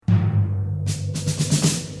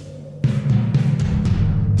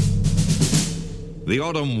The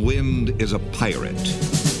autumn wind is a pirate.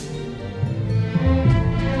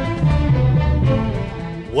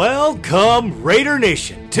 Welcome, Raider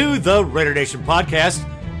Nation, to the Raider Nation podcast.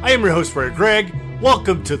 I am your host, Raider Greg.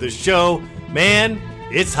 Welcome to the show. Man,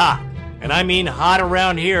 it's hot. And I mean hot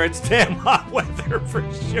around here. It's damn hot weather for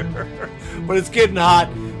sure. But it's getting hot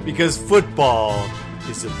because football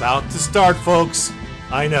is about to start, folks.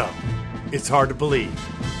 I know. It's hard to believe.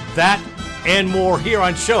 That and more here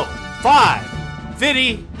on Show 550.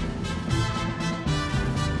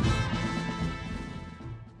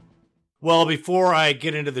 Well, before I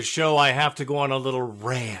get into the show, I have to go on a little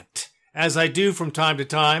rant, as I do from time to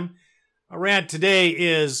time. A rant today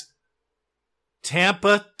is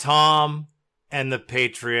Tampa Tom and the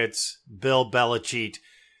Patriots, Bill Belichick.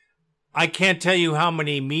 I can't tell you how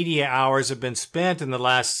many media hours have been spent in the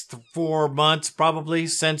last 4 months, probably,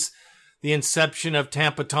 since the inception of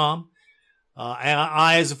Tampa Tom.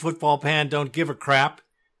 I, as a football fan, don't give a crap,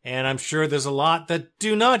 and I'm sure there's a lot that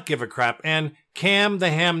do not give a crap. And Cam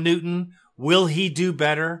the Ham Newton, will he do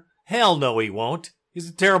better? Hell no, he won't. He's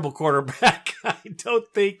a terrible quarterback. I don't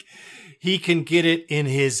think he can get it in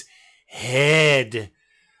his head.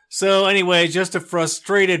 So anyway, just a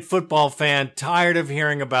frustrated football fan, tired of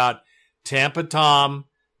hearing about Tampa Tom,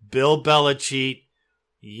 Bill Belichick.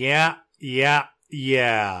 Yeah.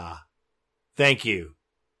 Thank you.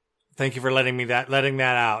 Thank you for letting that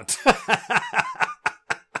out.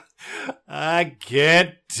 I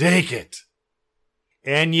can't take it.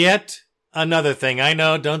 And yet, another thing. I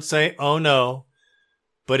know, don't say, oh no,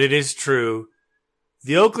 but it is true.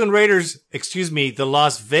 The the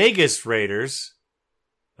Las Vegas Raiders,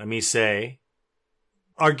 let me say,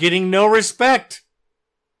 are getting no respect.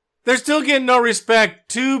 They're still getting no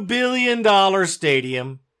respect. $2 billion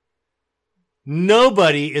stadium.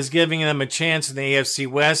 Nobody is giving them a chance in the AFC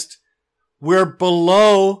West. We're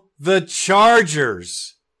below the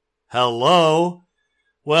Chargers. Hello?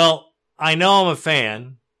 Well, I know I'm a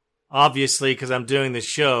fan, obviously, because I'm doing this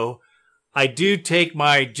show. I do take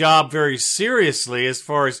my job very seriously as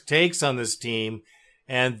far as takes on this team,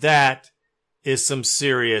 and that is some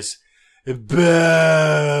serious bullshit,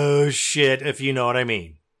 if you know what I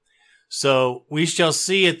mean. So we shall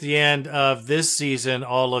see at the end of this season,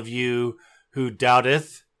 all of you who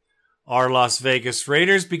doubteth our Las Vegas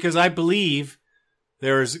Raiders, because I believe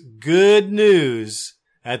there is good news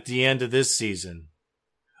at the end of this season.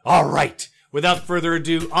 All right, without further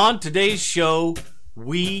ado, on today's show,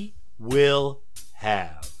 we will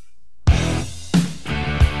have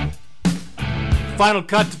Final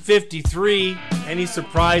Cut to 53. Any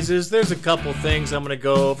surprises? There's a couple things I'm going to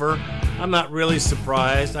go over. I'm not really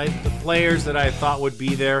surprised. The players that I thought would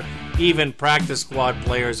be there, even practice squad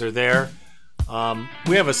players are there.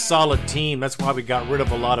 We have a solid team. That's why we got rid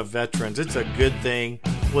of a lot of veterans. It's a good thing.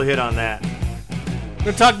 We'll hit on that. We're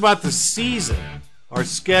going to talk about the season, our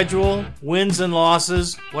schedule, wins and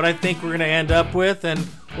losses, what I think we're going to end up with, and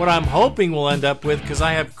what I'm hoping we'll end up with, because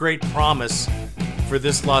I have great promise for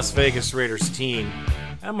this Las Vegas Raiders team.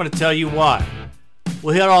 I'm going to tell you why.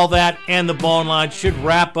 We'll hit all that, and the ball line should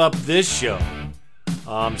wrap up this show.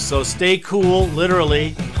 So stay cool,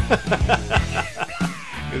 literally.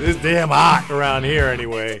 It's damn hot around here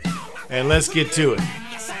anyway. And let's get to it.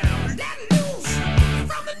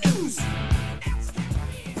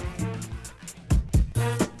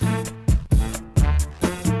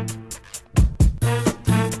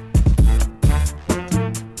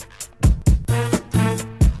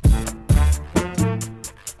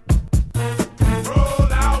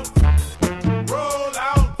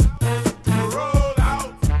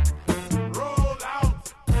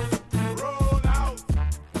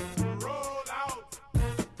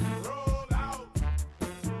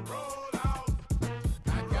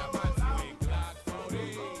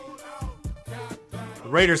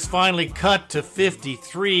 Raiders finally cut to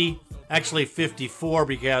 53, actually 54,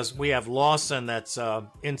 because we have Lawson that's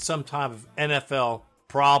in some type of NFL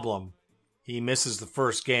problem. He misses the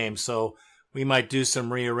first game, so we might do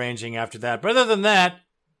some rearranging after that. But other than that,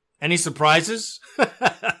 any surprises?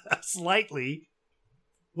 Slightly.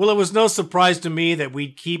 Well, it was no surprise to me that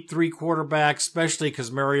we'd keep three quarterbacks, especially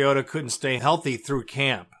because Mariota couldn't stay healthy through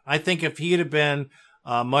camp. I think if he'd have been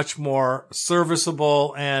much more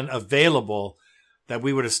serviceable and available, that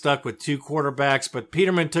we would have stuck with two quarterbacks, but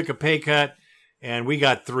Peterman took a pay cut, and we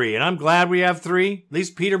got three. And I'm glad we have three. At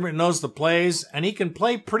least Peterman knows the plays, and he can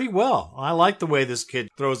play pretty well. I like the way this kid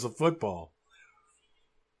throws the football.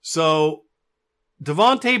 So,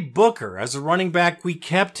 Devontae Booker, as a running back, we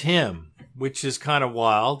kept him, which is kind of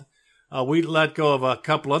wild. We let go of a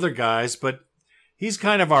couple other guys, but he's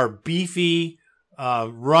kind of our beefy,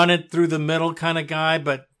 run it through the middle kind of guy,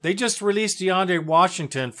 but they just released DeAndre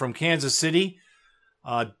Washington from Kansas City.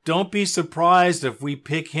 Don't be surprised if we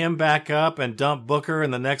pick him back up and dump Booker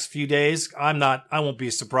in the next few days. I won't be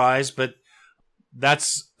surprised, but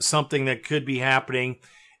that's something that could be happening.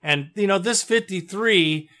 And, this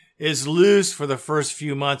 53 is loose for the first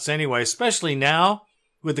few months anyway, especially now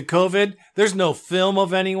with the COVID. There's no film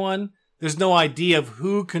of anyone. There's no idea of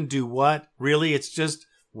who can do what. Really, it's just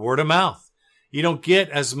word of mouth. You don't get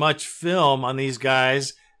as much film on these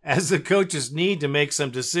guys as the coaches need to make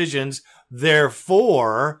some decisions.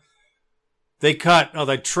 Therefore, they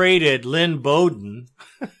traded Lynn Bowden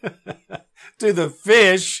to the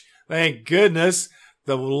Fish. Thank goodness.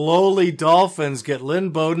 The lowly Dolphins get Lynn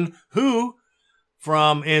Bowden, who,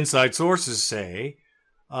 from inside sources say,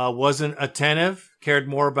 wasn't attentive, cared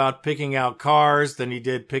more about picking out cars than he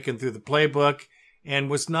did picking through the playbook, and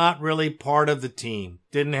was not really part of the team.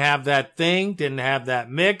 Didn't have that thing, didn't have that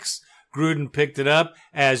mix. Gruden picked it up.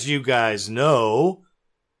 As you guys know,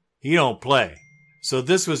 he don't play. So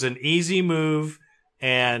this was an easy move,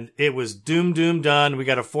 and it was done. We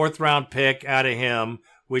got a 4th-round pick out of him,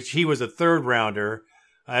 which he was a 3rd-rounder,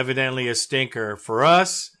 evidently a stinker for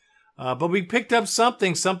us. But we picked up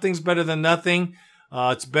something. Something's better than nothing.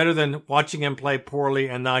 It's better than watching him play poorly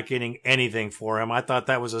and not getting anything for him. I thought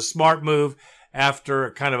that was a smart move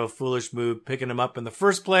after kind of a foolish move picking him up in the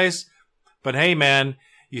first place. But hey, man,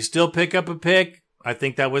 you still pick up a pick. I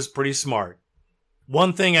think that was pretty smart.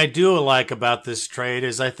 One thing I do like about this trade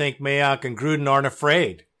is I think Mayock and Gruden aren't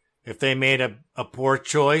afraid. If they made a poor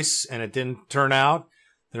choice and it didn't turn out,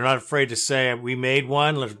 they're not afraid to say, we made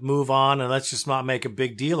one, let's move on, and let's just not make a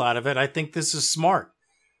big deal out of it. I think this is smart.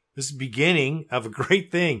 This is the beginning of a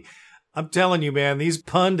great thing. I'm telling you, man, these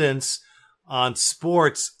pundits on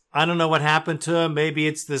sports, I don't know what happened to them. Maybe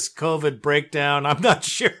it's this COVID breakdown. I'm not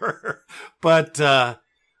sure. But I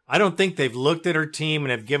don't think they've looked at our team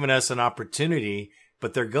and have given us an opportunity,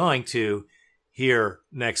 but they're going to here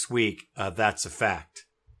next week. That's a fact.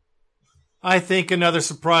 I think another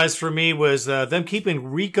surprise for me was them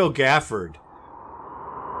keeping Rico Gafford.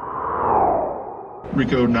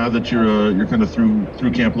 Rico, now that you're kind of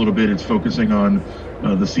through camp a little bit, it's focusing on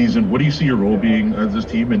the season. What do you see your role being as this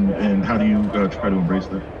team, and how do you try to embrace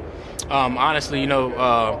that? Honestly,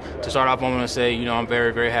 to start off, I want to say, I'm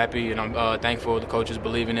very, very happy, and I'm thankful the coaches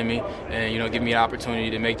believing in me and, give me an opportunity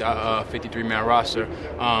to make the 53-man roster.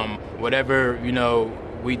 Whatever,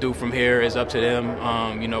 we do from here is up to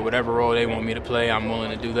them. Whatever role they want me to play, I'm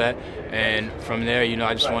willing to do that. And from there,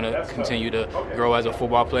 I just want to continue to grow as a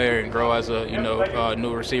football player and grow as a,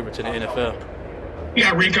 new receiver to the NFL.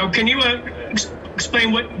 Yeah, Rico, can you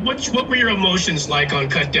explain what were your emotions like on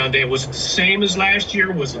cutdown day? Was it the same as last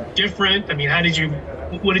year? Was it different? I mean,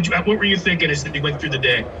 what were you thinking as you went through the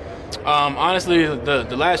day? Honestly,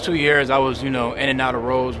 the last 2 years I was, in and out of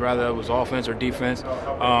roles, rather it was offense or defense.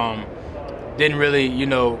 Didn't really,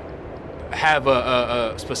 have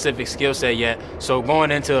a specific skill set yet. So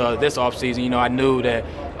going into this offseason, I knew that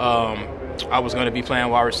I was going to be playing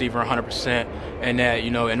wide receiver 100%, and that,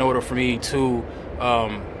 in order for me to,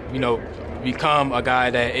 become a guy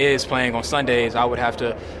that is playing on Sundays, I would have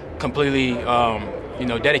to completely,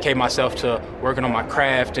 dedicate myself to working on my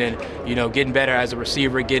craft and, getting better as a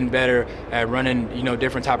receiver, getting better at running,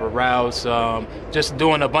 different type of routes, just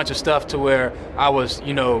doing a bunch of stuff to where I was,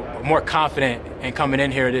 more confident in coming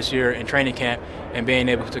in here this year in training camp and being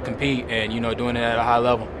able to compete and, doing it at a high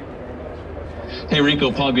level. Hey,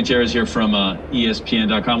 Rico, Paul Gutierrez here from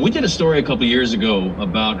ESPN.com. We did a story a couple years ago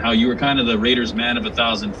about how you were kind of the Raiders' man of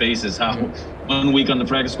 1,000 faces, how 1 week on the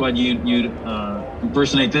practice squad you'd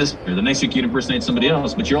impersonate this, or the next week you'd impersonate somebody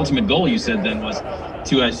else. But your ultimate goal, you said then, was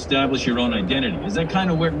to establish your own identity. Is that kind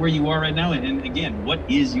of where you are right now? And again, what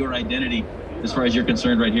is your identity as far as you're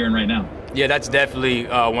concerned right here and right now? Yeah, that's definitely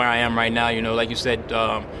where I am right now. Like you said,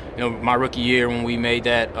 my rookie year when we made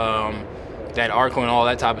that article and all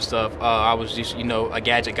that type of stuff, I was just, a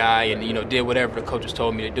gadget guy and, did whatever the coaches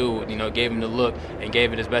told me to do, gave him the look and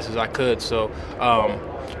gave it as best as I could. So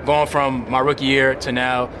going from my rookie year to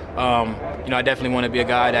now, I definitely want to be a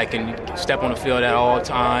guy that can step on the field at all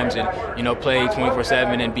times and, play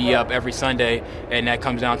 24/7 and be up every Sunday. And that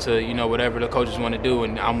comes down to, whatever the coaches want to do,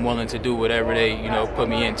 and I'm willing to do whatever they, put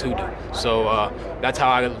me in to do. So that's how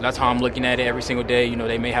I'm looking at it every single day.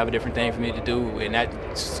 They may have a different thing for me to do, and that,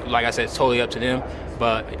 like I said, it's totally up to them.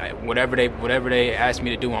 But whatever they ask me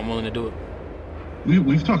to do, I'm willing to do it.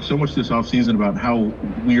 We've talked so much this offseason about how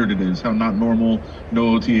weird it is, how not normal,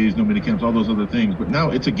 no OTAs, no minicamps, all those other things. But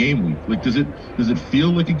now it's a game week. Like, does it feel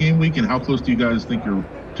like a game week? And how close do you guys think you're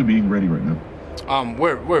to being ready right now?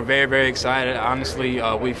 We're very, very excited. Honestly,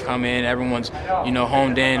 we've come in. Everyone's,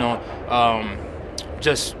 honed in on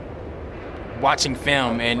just watching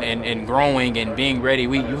film and growing and being ready.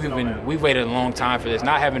 We've waited a long time for this.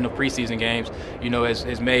 Not having the preseason games,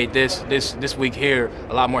 has made this week here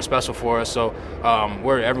a lot more special for us. So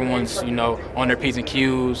where everyone's on their P's and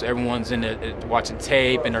Q's, everyone's watching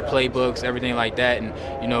tape and their playbooks, everything like that. And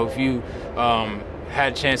if you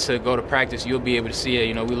had a chance to go to practice, you'll be able to see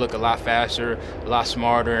it. We look a lot faster, a lot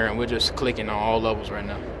smarter, and we're just clicking on all levels right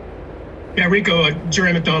now. Yeah, Rico,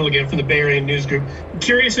 Jerry McDonald again from the Bay Area News Group. I'm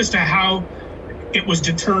curious as to how it was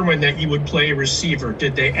determined that you would play receiver.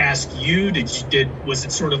 Did they ask you? Was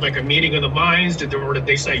it sort of like a meeting of the minds? Or did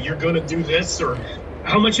they say you're going to do this? Or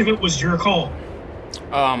how much of it was your call?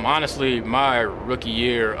 Honestly, my rookie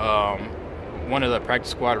year, one of the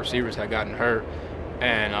practice squad receivers had gotten hurt,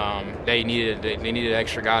 and they needed an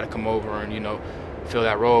extra guy to come over and fill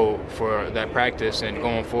that role for that practice and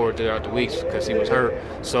going forward throughout the weeks because he was hurt.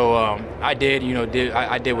 So I did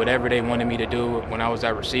whatever they wanted me to do when I was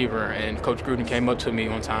that receiver. And Coach Gruden came up to me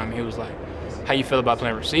one time and he was like, "How you feel about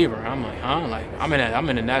playing receiver?" I'm like, "Huh?" Like I'm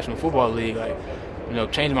in the National Football League. Like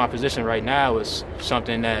changing my position right now is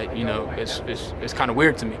something that it's kind of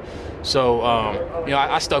weird to me. So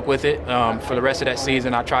I stuck with it for the rest of that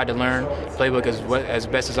season. I tried to learn playbook as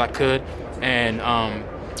best as I could, and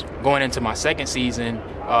going into my second season,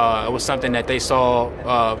 it was something that they saw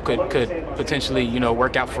could potentially,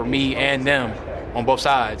 work out for me and them on both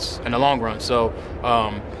sides in the long run. So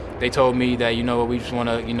they told me that, we just want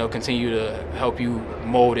to, continue to help you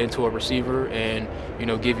mold into a receiver and,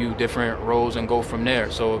 give you different roles and go from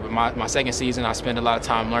there. So my second season, I spent a lot of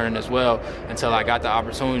time learning as well until I got the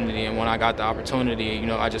opportunity. And when I got the opportunity,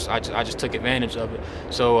 I just took advantage of it.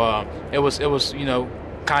 So it was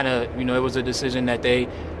kind of, it was a decision that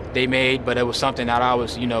they made, but it was something that I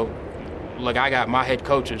was, I got my head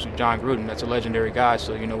coach is John Gruden. That's a legendary guy.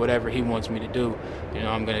 So, whatever he wants me to do,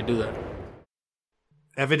 I'm going to do that.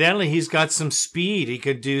 Evidently, he's got some speed. He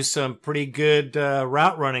could do some pretty good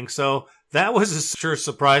route running. So that was a sure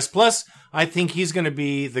surprise. Plus, I think he's going to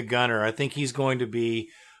be the gunner. I think he's going to be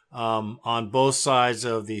on both sides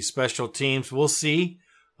of the special teams. We'll see.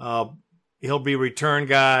 He'll be return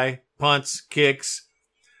guy, punts, kicks.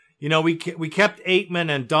 We kept Aitman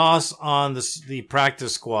and Doss on the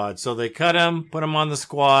practice squad. So they cut him, put him on the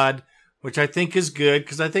squad, which I think is good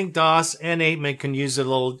because I think Doss and Aitman can use it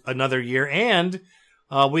another year. And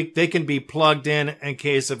they can be plugged in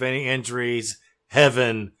case of any injuries.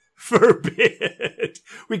 Heaven forbid.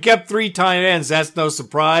 We kept 3 tight ends. That's no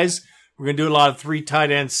surprise. We're going to do a lot of 3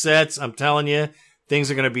 tight end sets. I'm telling you,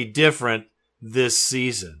 things are going to be different this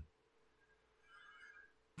season.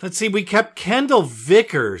 Let's see, we kept Kendall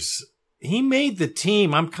Vickers. He made the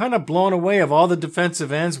team. I'm kind of blown away of all the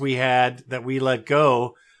defensive ends we had that we let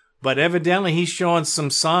go. But evidently he's showing some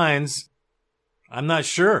signs. I'm not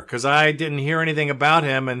sure because I didn't hear anything about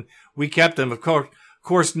him, and we kept him. Of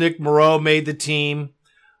course, Nick Moreau made the team.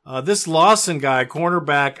 This Lawson guy,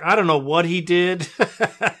 cornerback, I don't know what he did.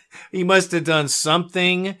 He must have done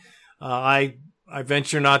something. I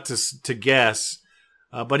venture not to guess.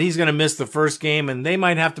 But he's going to miss the first game, and they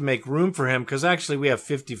might have to make room for him because actually we have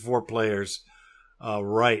 54 players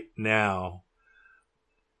right now.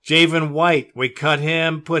 Javen White, we cut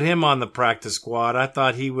him, put him on the practice squad. I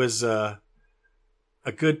thought he was a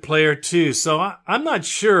good player too. So I'm not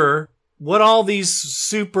sure what all these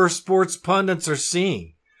super sports pundits are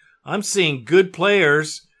seeing. I'm seeing good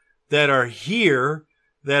players that are here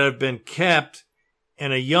that have been kept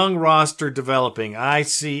and a young roster developing. I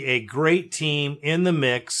see a great team in the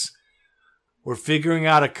mix. We're figuring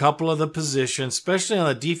out a couple of the positions, especially on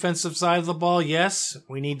the defensive side of the ball. Yes,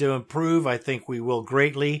 we need to improve. I think we will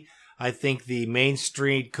greatly. I think the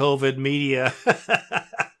mainstream COVID media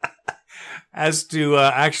has to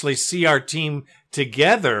actually see our team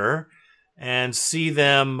together and see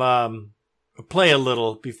them play a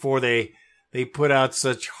little before they put out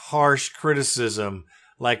such harsh criticism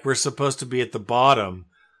like we're supposed to be at the bottom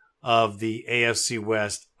of the AFC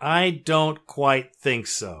West. I don't quite think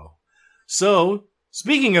so. So,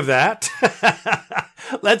 speaking of that,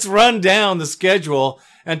 let's run down the schedule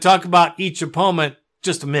and talk about each opponent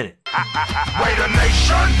just a minute. Raider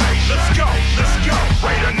Nation, let's go, let's go.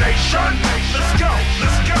 Raider Nation, let's go,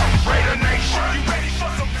 let's go. Raider Nation, you ready for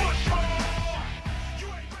some football? You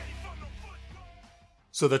ain't ready for no football.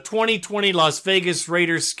 So the 2020 Las Vegas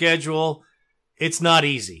Raiders schedule, it's not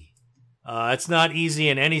easy. It's not easy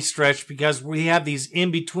in any stretch because we have these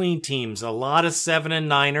in-between teams, a lot of 7 and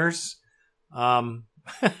 9ers,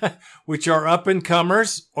 which are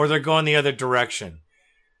up-and-comers or they're going the other direction.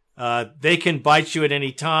 They can bite you at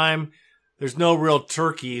any time. There's no real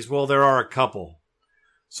turkeys. Well, there are a couple.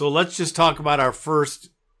 So let's just talk about our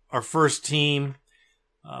first team.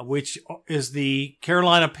 which is the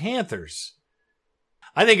Carolina Panthers.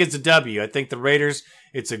 I think it's a W. I think the Raiders,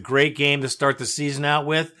 it's a great game to start the season out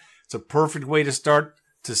with. It's a perfect way to start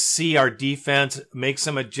to see our defense make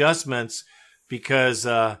some adjustments because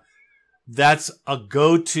that's a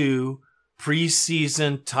go-to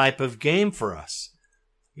preseason type of game for us.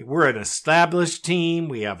 We're an established team.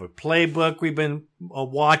 We have a playbook we've been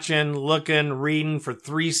watching, looking, reading for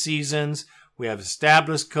 3 seasons. We have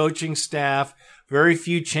established coaching staff, very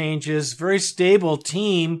few changes, very stable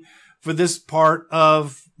team for this part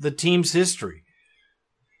of the team's history.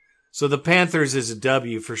 So the Panthers is a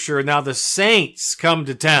W for sure. Now the Saints come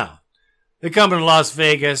to town. They come to Las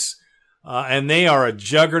Vegas, and they are a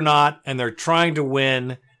juggernaut, and they're trying to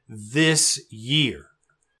win this year.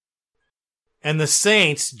 And the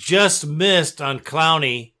Saints just missed on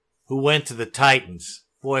Clowney, who went to the Titans.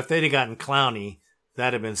 Boy, if they'd have gotten Clowney,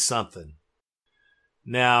 that'd have been something.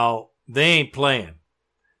 Now, they ain't playing.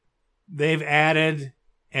 They've added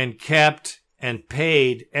and kept and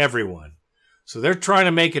paid everyone. So they're trying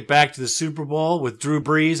to make it back to the Super Bowl with Drew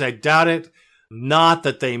Brees. I doubt it. Not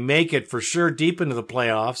that they make it for sure deep into the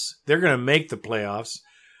playoffs. They're going to make the playoffs.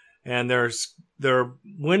 And their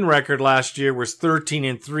win record last year was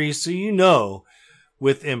 13-3. So you know,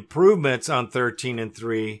 with improvements on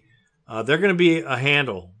 13-3, they're going to be a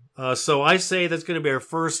handle. So I say that's going to be our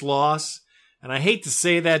first loss. And I hate to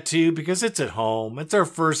say that too because it's at home. It's our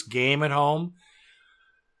first game at home.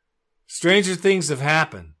 Stranger things have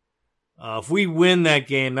happened. If we win that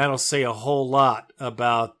game, that'll say a whole lot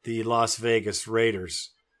about the Las Vegas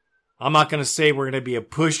Raiders. I'm not going to say we're going to be a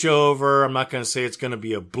pushover. I'm not going to say it's going to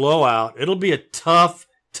be a blowout. It'll be a tough,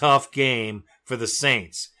 tough game for the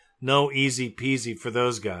Saints. No easy peasy for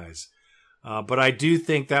those guys. But I do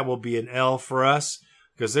think that will be an L for us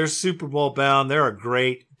because they're Super Bowl bound. They're a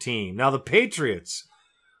great team. Now the Patriots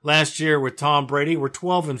last year with Tom Brady were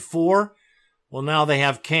 12-4. Well, now they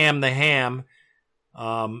have Cam the Ham.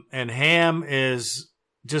 And Ham is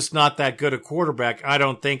just not that good a quarterback, I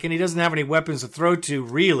don't think. And he doesn't have any weapons to throw to,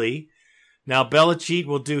 really. Now, Belichick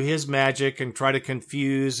will do his magic and try to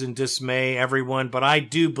confuse and dismay everyone. But I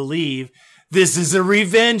do believe this is a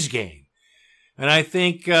revenge game. And I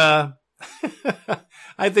think, I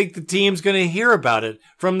think the team's going to hear about it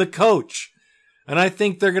from the coach. And I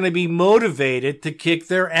think they're going to be motivated to kick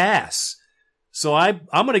their ass. So I'm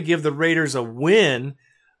going to give the Raiders a win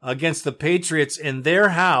against the Patriots in their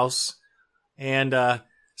house and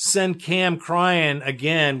send Cam crying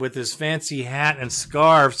again with his fancy hat and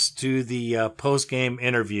scarves to the post-game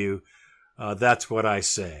interview. That's what I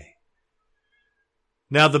say.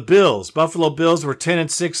 Now the Bills. Buffalo Bills were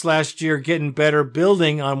 10-6 last year, getting better,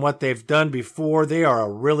 building on what they've done before. They are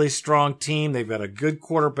a really strong team. They've got a good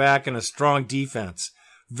quarterback and a strong defense.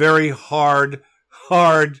 Very hard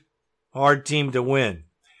team to win.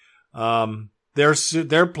 They're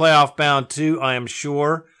playoff bound too, I am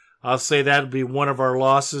sure. I'll say that'll be one of our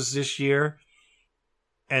losses this year.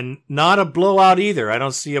 And not a blowout either. I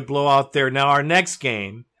don't see a blowout there. Now our next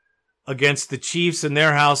game against the Chiefs in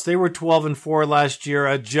their house, they were 12-4 last year,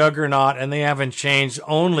 a juggernaut, and they haven't changed,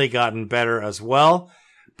 only gotten better as well.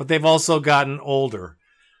 But they've also gotten older.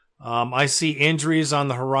 I see injuries on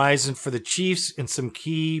the horizon for the Chiefs in some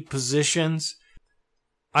key positions.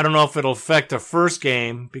 I don't know if it'll affect the first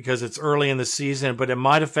game because it's early in the season, but it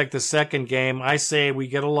might affect the second game. I say we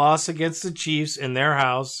get a loss against the Chiefs in their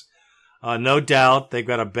house. No doubt they've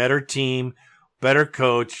got a better team, better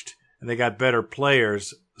coached, and they got better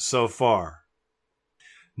players so far.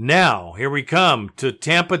 Now, here we come to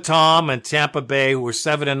Tampa Tom and Tampa Bay, who were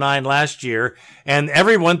 7-9 last year, and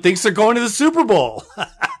everyone thinks they're going to the Super Bowl.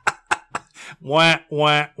 Wah,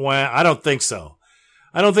 wah, wah. I don't think so.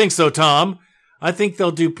 I don't think so, Tom. I think they'll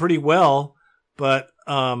do pretty well, but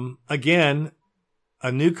again,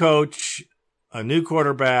 a new coach, a new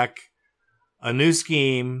quarterback, a new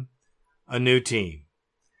scheme, a new team.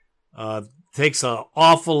 Takes an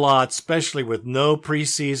awful lot, especially with no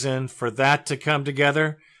preseason, for that to come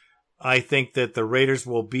together. I think that the Raiders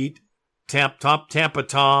will beat Tampa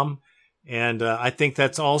Tom, and I think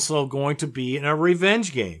that's also going to be in a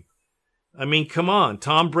revenge game. I mean, come on.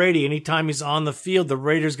 Tom Brady, anytime he's on the field, the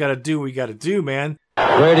Raiders got to do what we got to do, man.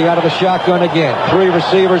 Brady out of the shotgun again. 3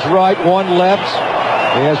 receivers right, 1 left.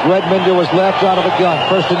 He has Redmond to his left out of the gun.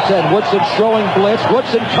 1st and 10. Woodson showing blitz.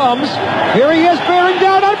 Woodson comes. Here he is bearing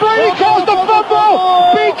down on Brady. Calls the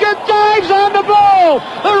fumble. Beacon dives on the ball.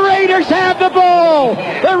 The Raiders have the ball.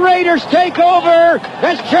 The Raiders take over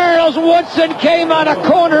as Charles Woodson came on a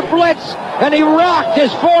corner blitz and he rocked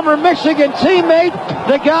his former Michigan teammate,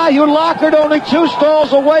 the guy who lockered only 2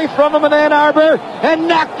 stalls away from him in Ann Arbor, and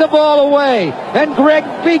knocked the ball away. And Greg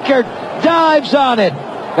Beaker dives on it.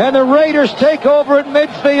 and the Raiders take over at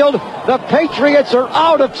midfield. The Patriots are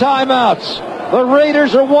out of timeouts. The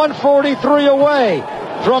Raiders are 143 away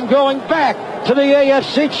from going back to the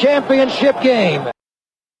AFC Championship game.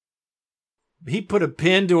 He put a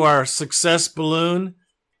pin to our success balloon,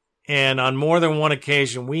 and on more than one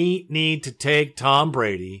occasion, we need to take Tom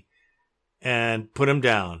Brady and put him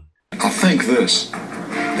down. I think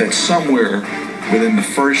that somewhere within the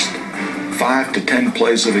first 5 to 10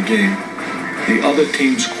 plays of the game, the other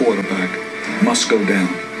team's quarterback must go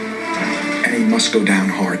down, and he must go down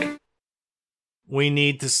hard. We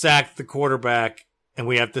need to sack the quarterback, and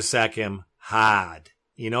we have to sack him hard.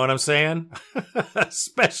 You know what I'm saying?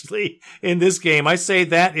 Especially in this game. I say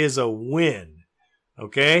that is a win.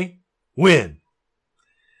 Okay? Win.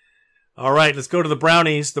 All right, let's go to the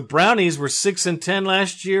Brownies. The Brownies were 6-10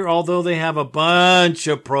 last year, although they have a bunch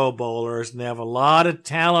of Pro Bowlers and they have a lot of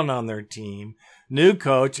talent on their team. New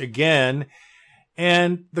coach again.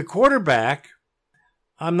 And the quarterback,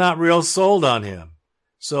 I'm not real sold on him.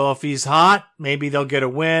 So if he's hot, maybe they'll get a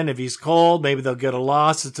win. If he's cold, maybe they'll get a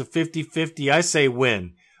loss. It's a 50-50. I say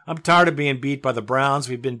win. I'm tired of being beat by the Browns.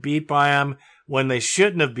 We've been beat by them when they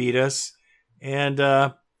shouldn't have beat us. And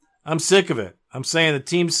I'm sick of it. I'm saying the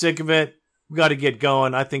team's sick of it. We've got to get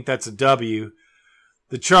going. I think that's a W.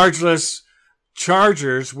 The Chargers,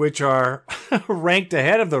 which are ranked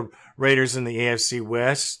ahead of the Raiders in the AFC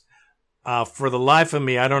West, for the life of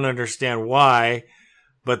me, I don't understand why,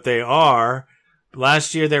 but they are.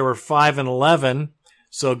 Last year they were 5-11,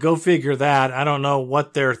 so go figure that. I don't know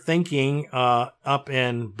what they're thinking up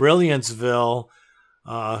in Brillianceville,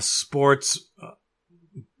 sports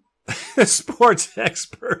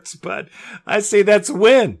experts, but I say that's a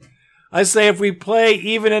win. I say if we play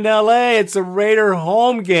even in LA, it's a Raider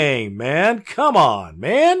home game, man. Come on,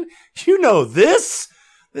 man. You know this.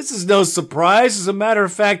 This is no surprise. As a matter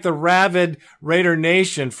of fact, the rabid Raider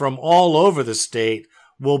Nation from all over the state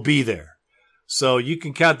will be there. So you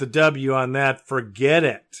can count the W on that. Forget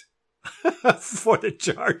it for the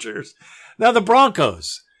Chargers. Now the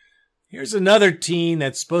Broncos. Here's another team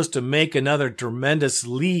that's supposed to make another tremendous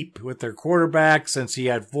leap with their quarterback since he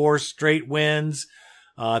had 4 straight wins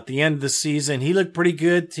at the end of the season. He looked pretty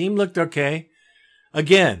good. Team looked okay.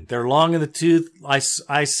 Again, they're long in the tooth. I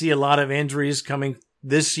see a lot of injuries coming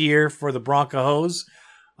this year for the Broncos.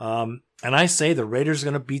 And I say the Raiders are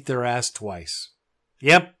going to beat their ass twice.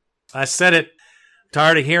 Yep, I said it.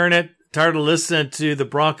 Tired of hearing it. Tired of listening to the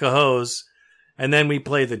Broncos. And then we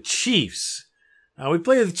play the Chiefs. Now we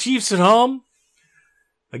play the Chiefs at home.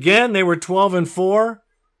 Again, they were 12-4.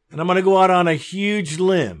 And I'm going to go out on a huge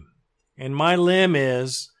limb. And my limb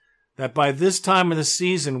is that by this time of the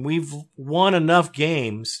season, we've won enough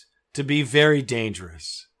games to be very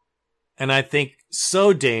dangerous. And I think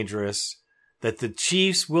so dangerous that the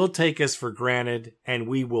Chiefs will take us for granted and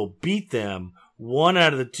we will beat them 1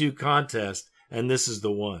 out of the 2 contests. And this is the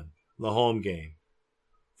one, the home game.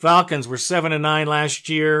 Falcons were 7-9 last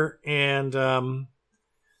year, and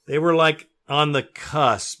they were like on the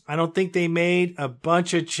cusp. I don't think they made a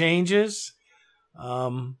bunch of changes.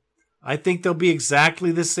 I think they'll be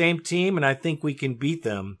exactly the same team, and I think we can beat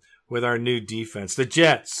them with our new defense. The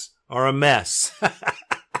Jets are a mess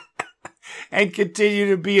and continue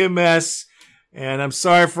to be a mess. And I'm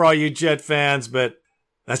sorry for all you Jet fans, but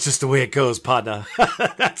that's just the way it goes, partner.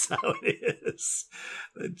 That's how it is.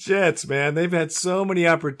 The Jets, man, they've had so many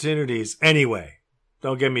opportunities. Anyway,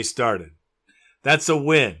 don't get me started. That's a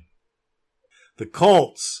win. The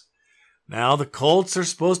Colts. Now, the Colts are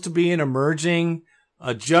supposed to be an emerging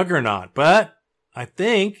juggernaut, but I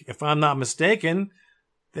think, if I'm not mistaken,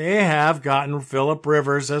 they have gotten Phillip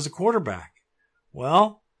Rivers as a quarterback.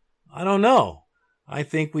 Well, I don't know. I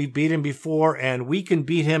think we beat him before, and we can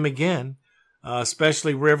beat him again.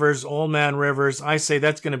 Especially Rivers, old man Rivers. I say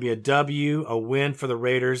that's going to be a W, a win for the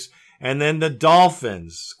Raiders. And then the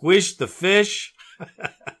Dolphins, squish the fish,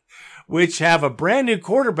 which have a brand new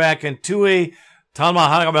quarterback in Tua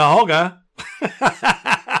Tagovailoa.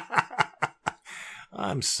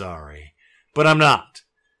 I'm sorry, but I'm not.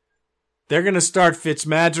 They're going to start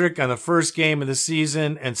Fitzmagic on the first game of the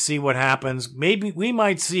season and see what happens. Maybe we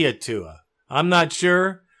might see a Tua. I'm not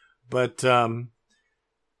sure, but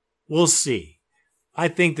we'll see. I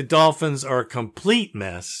think the Dolphins are a complete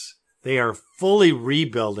mess. They are fully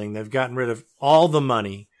rebuilding. They've gotten rid of all the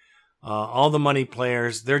money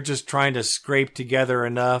players. They're just trying to scrape together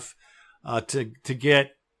enough to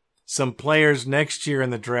get some players next year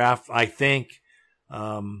in the draft, I think.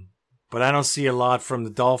 But I don't see a lot from the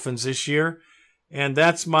Dolphins this year. And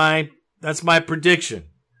that's my prediction.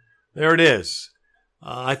 There it is.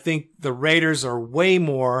 I think the Raiders are way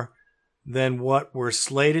more than what we're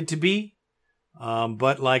slated to be.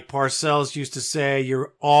 But like Parcells used to say, you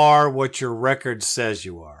are what your record says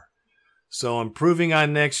you are. So improving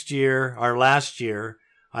on last year,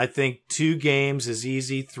 I think 2 games is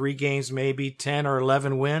easy, 3 games maybe, 10 or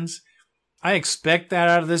 11 wins. I expect that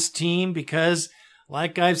out of this team because,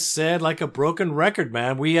 like I've said, like a broken record,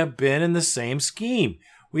 man, we have been in the same scheme.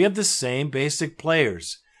 We have the same basic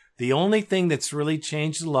players. The only thing that's really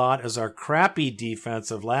changed a lot is our crappy defense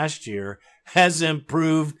of last year has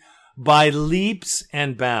improved by leaps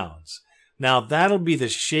and bounds. Now, that'll be the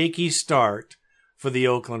shaky start for the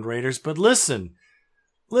Oakland Raiders. But listen,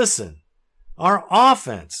 our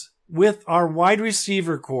offense with our wide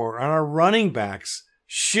receiver core and our running backs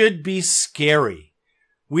should be scary.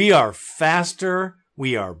 We are faster,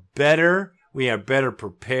 we are better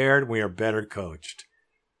prepared, we are better coached.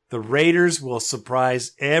 The Raiders will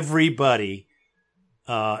surprise everybody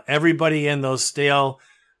in those stale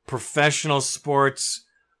professional sports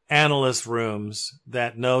analyst rooms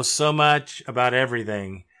that know so much about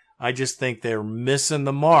everything. I just think they're missing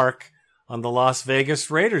the mark on the Las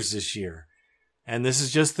Vegas Raiders this year. And this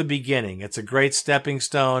is just the beginning. It's a great stepping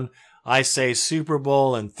stone. I say Super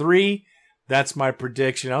Bowl in 3. That's my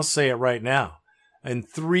prediction. I'll say it right now. In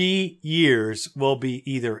 3 years, we'll be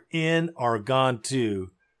either in or gone to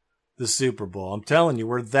the Super Bowl. I'm telling you,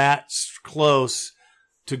 we're that close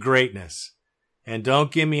to greatness. And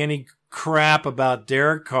don't give me any crap about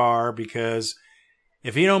Derek Carr, because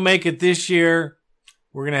if he don't make it this year,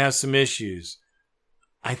 we're going to have some issues.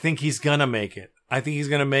 I think he's going to make it. I think he's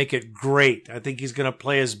going to make it great. I think he's going to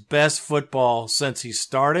play his best football since he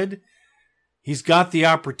started. He's got the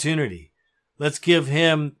opportunity. Let's give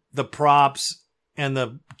him the props and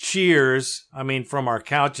the cheers, from our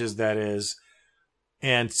couches, that is,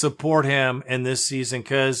 and support him in this season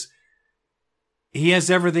because he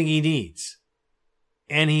has everything he needs.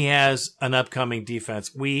 And he has an upcoming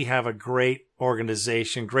defense. We have a great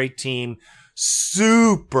organization, great team,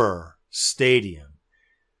 super stadium.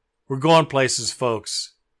 We're going places,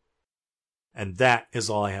 folks. And that is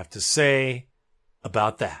all I have to say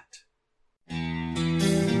about that.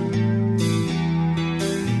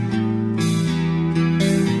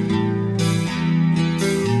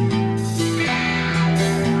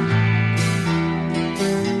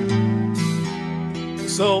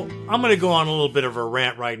 So I'm going to go on a little bit of a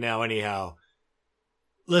rant right now anyhow.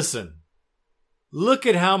 Listen, look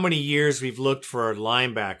at how many years we've looked for our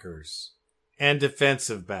linebackers and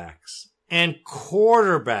defensive backs and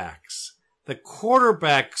quarterbacks. The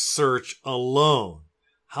quarterback search alone.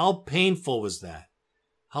 How painful was that?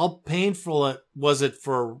 How painful was it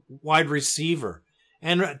for a wide receiver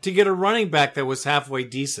and to get a running back that was halfway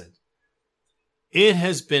decent? It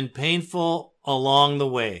has been painful along the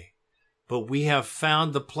way. But we have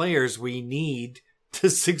found the players we need to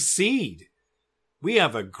succeed. We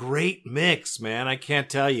have a great mix, man. I can't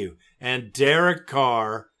tell you. And Derek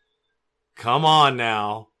Carr, come on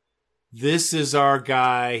now. This is our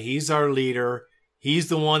guy. He's our leader. He's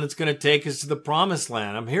the one that's going to take us to the promised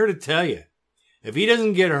land. I'm here to tell you. If he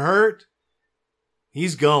doesn't get hurt,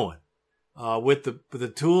 he's going. With the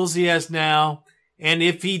tools he has now. And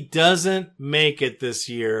if he doesn't make it this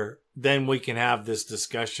year, then we can have this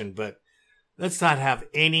discussion. But let's not have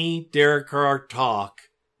any Derek Carr talk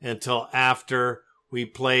until after we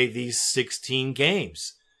play these 16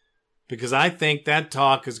 games. Because I think that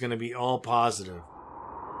talk is going to be all positive.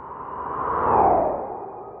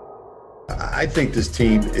 I think this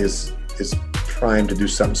team is primed to do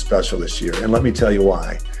something special this year. And let me tell you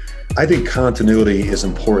why. I think continuity is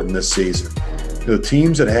important this season. The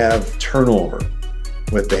teams that have turnover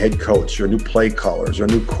with the head coach or new play callers or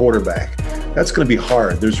new quarterback, that's going to be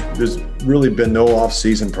hard. There's really been no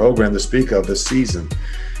off-season program to speak of this season.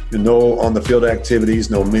 No on-the-field activities,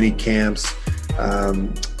 no mini camps.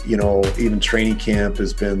 Even training camp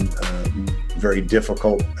has been very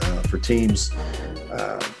difficult for teams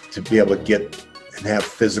to be able to get and have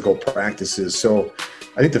physical practices. So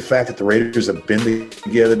I think the fact that the Raiders have been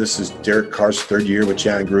together, this is Derek Carr's 3rd year with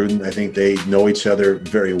Jon Gruden. I think they know each other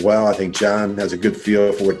very well. I think Jon has a good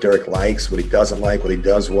feel for what Derek likes, what he doesn't like, what he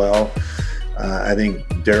does well. I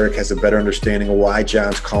think Derek has a better understanding of why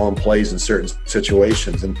Jon's calling plays in certain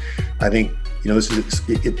situations. And I think, this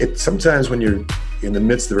is sometimes when you're in the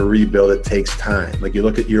midst of a rebuild, it takes time. Like you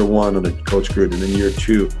look at year 1 under Coach Gruden, and then year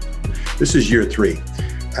 2. This is year 3.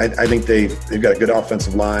 I think they've got a good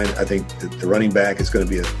offensive line. I think the running back is going to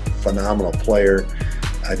be a phenomenal player.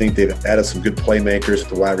 I think they've added some good playmakers at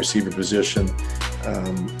the wide receiver position.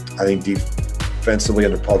 I think defensively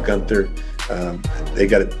under Paul Guenther,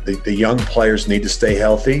 the young players need to stay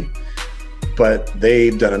healthy, but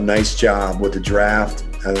they've done a nice job with the draft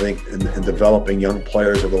I think, in developing young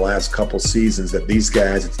players over the last couple seasons, that these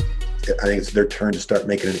guys, I think it's their turn to start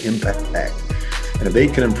making an impact. And if they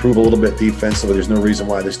can improve a little bit defensively, there's no reason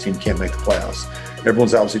why this team can't make the playoffs.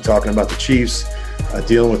 Everyone's obviously talking about the Chiefs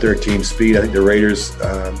dealing with their team speed. I think the Raiders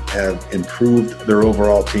have improved their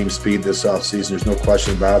overall team speed this offseason. There's no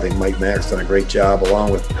question about it. I think Mike Mack's done a great job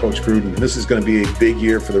along with Coach Gruden. This is going to be a big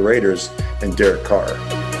year for the Raiders and Derek Carr.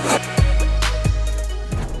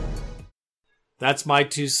 That's my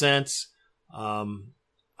 2 cents. I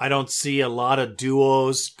don't see a lot of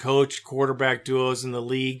duos, coach-quarterback duos in the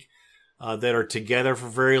league that are together for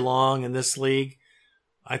very long in this league.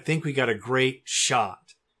 I think we got a great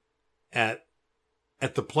shot at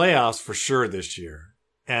the playoffs for sure this year.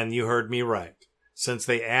 And you heard me right. Since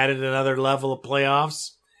they added another level of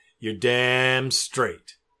playoffs, you're damn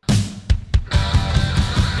straight.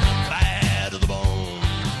 Bad to the bone.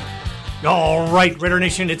 All right, Raider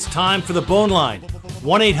Nation, it's time for the Bone Line.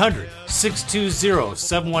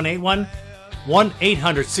 1-800-620-7181.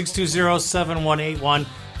 1-800-620-7181.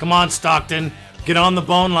 Come on, Stockton. Get on the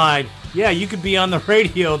Bone Line. Yeah, you could be on the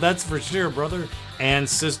radio, that's for sure, brother and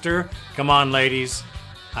sister. Come on, ladies.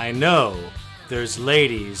 I know there's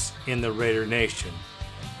ladies in the Raider Nation.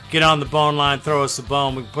 Get on the Bone Line, throw us a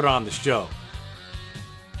bone, we can put on the show.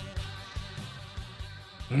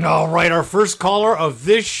 All right, our first caller of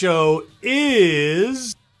this show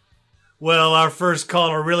is... Well, our first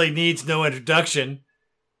caller really needs no introduction.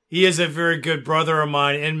 He is a very good brother of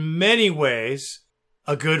mine in many ways.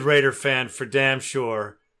 A good Raider fan for damn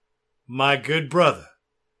sure. My good brother,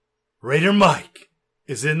 Raider Mike,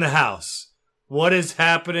 is in the house. What is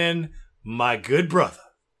happening, my good brother?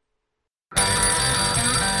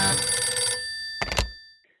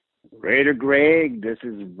 Raider Greg, this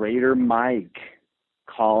is Raider Mike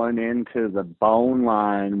calling into the Bone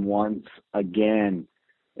Line once again.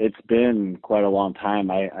 It's been quite a long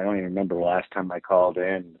time. I don't even remember the last time I called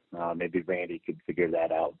in. Maybe Randy could figure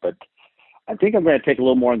that out. But I think I'm going to take a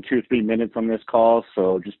little more than 2 or 3 minutes on this call,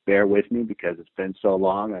 so just bear with me because it's been so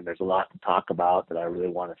long and there's a lot to talk about that I really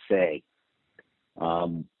want to say.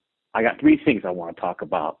 I got 3 things I want to talk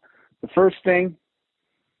about. The first thing,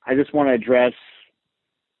 I just want to address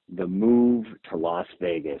the move to Las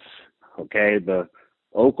Vegas. Okay, the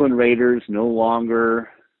Oakland Raiders no longer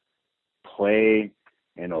play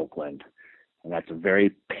in Oakland. And that's a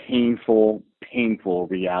very painful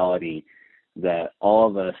reality that all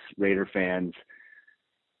of us Raider fans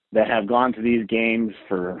that have gone to these games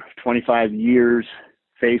for 25 years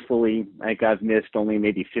faithfully, I think I've missed only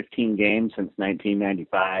maybe 15 games since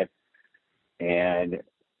 1995. And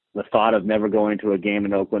the thought of never going to a game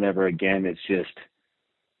in Oakland ever again, it's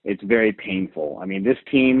very painful. I mean, this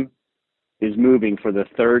team is moving for the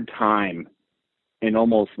 3rd time in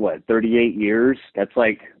almost 38 years. That's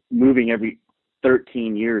like moving every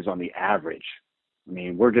 13 years on the average. I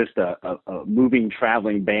mean, we're just a moving,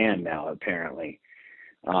 traveling band now, apparently.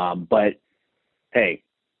 But hey,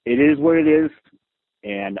 it is what it is,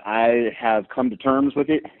 and I have come to terms with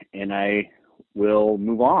it, and I will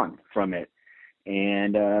move on from it.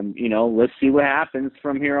 And let's see what happens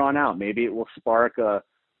from here on out. Maybe it will spark a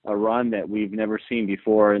run that we've never seen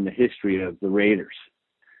before in the history of the Raiders.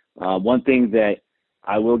 One thing that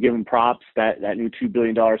I will give them props, that new $2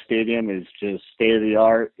 billion stadium is just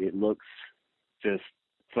state-of-the-art. It looks just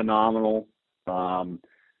phenomenal.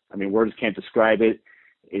 Words can't describe it.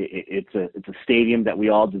 It's a stadium that we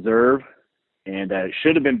all deserve, and it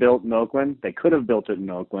should have been built in Oakland. They could have built it in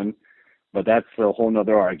Oakland, but that's a whole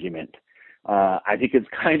nother argument. I think it's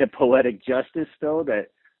kind of poetic justice, though, that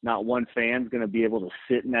not one fan's going to be able to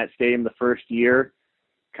sit in that stadium the first year,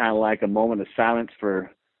 kind of like a moment of silence for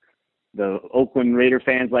the Oakland Raider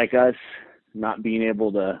fans like us not being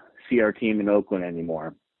able to see our team in Oakland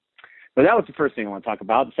anymore. But that was the first thing I want to talk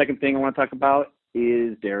about. The second thing I want to talk about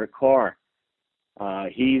is Derek Carr.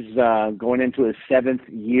 He's going into his 7th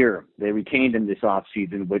year. They retained him this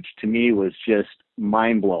offseason, which to me was just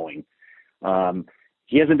mind-blowing.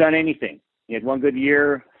 He hasn't done anything. He had one good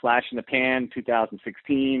year, flash in the pan,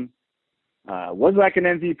 2016. Was like an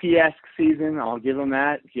MVP-esque season. I'll give him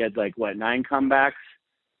that. He had 9 comebacks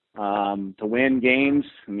to win games.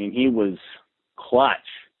 I mean, he was clutch.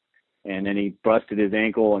 And then he busted his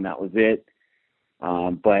ankle, and that was it.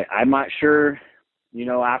 But I'm not sure,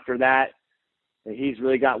 after that he's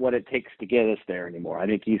really got what it takes to get us there anymore. I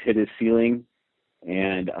think he's hit his ceiling.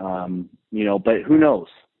 And, but who knows?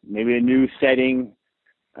 Maybe a new setting,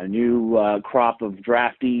 a new crop of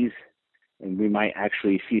draftees, and we might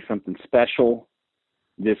actually see something special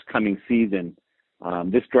this coming season.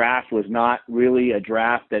 This draft was not really a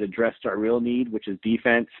draft that addressed our real need, which is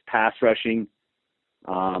defense, pass rushing,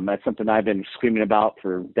 That's something I've been screaming about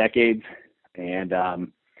for decades. And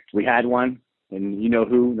we had one, and you know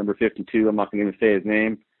who, number 52. I'm not going to say his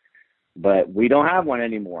name, but we don't have one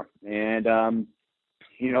anymore. And,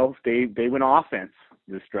 they went offense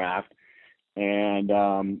this draft. And,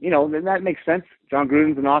 then that makes sense. John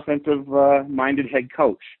Gruden's an offensive-minded head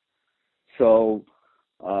coach. So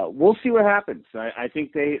we'll see what happens. I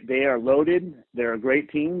think they are loaded. They're a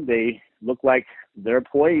great team. They look like they're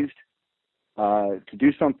poised to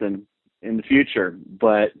do something in the future.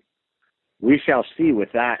 But we shall see with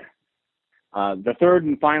that. The third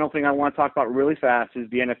and final thing I want to talk about really fast is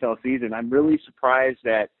the NFL season. I'm really surprised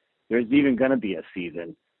that there's even going to be a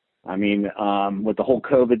season. I mean, with the whole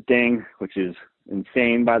COVID thing, which is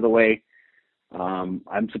insane, by the way,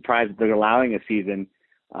 I'm surprised that they're allowing a season.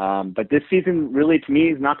 But this season really, to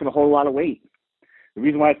me, is not going to hold a lot of weight. The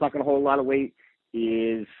reason why it's not going to hold a lot of weight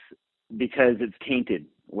is because it's tainted.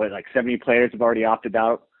 Like 70 players have already opted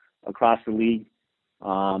out across the league.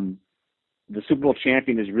 The Super Bowl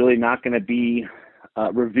champion is really not going to be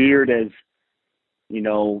revered as,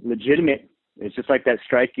 legitimate. It's just like that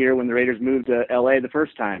strike year when the Raiders moved to L.A. the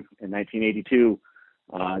first time in 1982.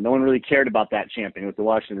 No one really cared about that champion with the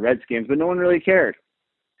Washington Redskins, but no one really cared.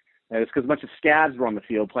 And it's because a bunch of scabs were on the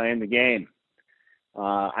field playing the game.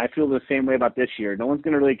 I feel the same way about this year. No one's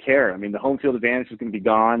going to really care. I mean, the home field advantage is going to be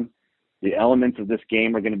gone. The elements of this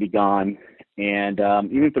game are going to be gone. And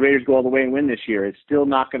even if the Raiders go all the way and win this year, it's still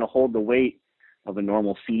not going to hold the weight of a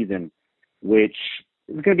normal season, which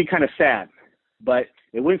is going to be kind of sad. But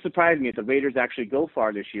it wouldn't surprise me if the Raiders actually go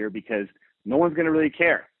far this year because no one's going to really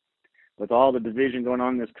care. With all the division going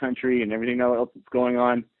on in this country and everything else that's going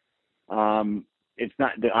on, it's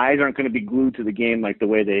not, the eyes aren't going to be glued to the game like the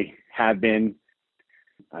way they have been.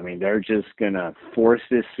 I mean, they're just going to force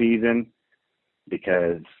this season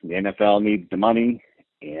because the NFL needs the money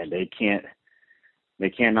and they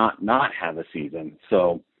cannot not have a season.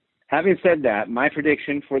 So having said that, my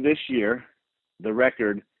prediction for this year, the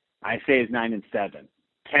record, I say is 9-7,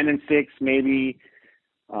 10-6, maybe,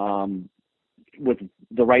 with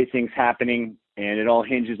the right things happening, and it all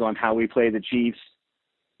hinges on how we play the Chiefs.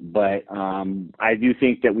 But I do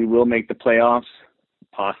think that we will make the playoffs,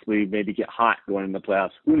 possibly maybe get hot going in the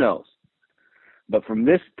playoffs. Who knows? But from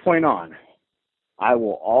this point on, I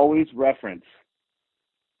will always reference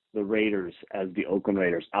the Raiders as the Oakland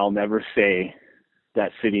Raiders. I'll never say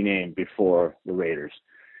that city name before the Raiders.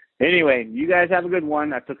 Anyway, you guys have a good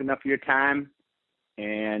one. I took enough of your time,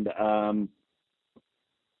 and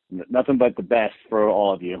nothing but the best for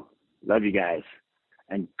all of you. Love you guys.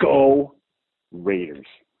 And go Raiders.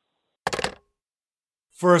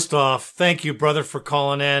 First off, thank you, brother, for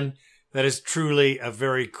calling in. That is truly a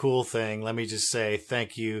very cool thing. Let me just say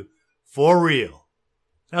thank you for real.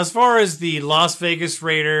 Now, as far as the Las Vegas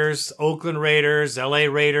Raiders, Oakland Raiders, LA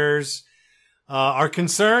Raiders are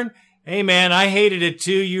concerned, hey, man, I hated it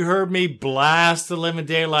too. You heard me blast the living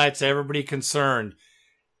daylights to everybody concerned.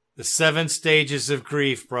 The 7 stages of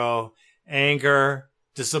grief, bro. Anger,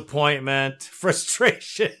 disappointment,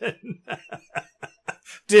 frustration,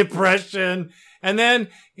 depression. And then,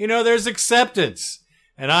 there's acceptance.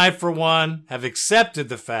 And I, for one, have accepted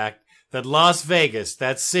the fact that Las Vegas,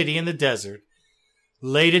 that city in the desert,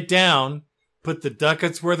 laid it down, put the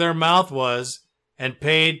ducats where their mouth was, and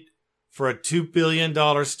paid for a $2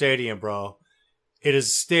 billion stadium, bro. It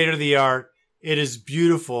is state-of-the-art. It is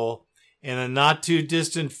beautiful. In a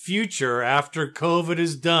not-too-distant future, after COVID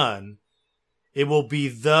is done, it will be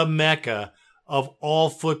the mecca of all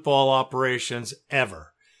football operations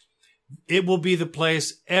ever. It will be the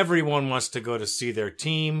place everyone wants to go to see their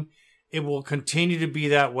team. It will continue to be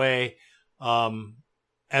that way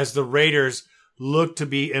as the Raiders look to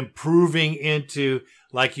be improving into,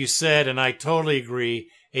 like you said, and I totally agree,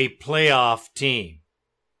 a playoff team.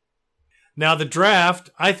 Now, the draft,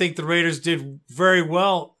 I think the Raiders did very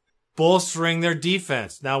well bolstering their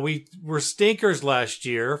defense. Now, we were stinkers last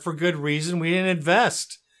year for good reason. We didn't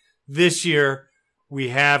invest. This year, we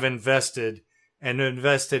have invested and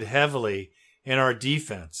invested heavily in our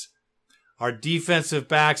defense. Our defensive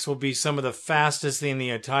backs will be some of the fastest in the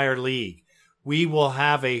entire league. We will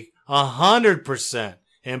have a 100%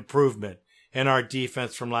 improvement in our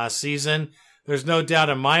defense from last season. There's no doubt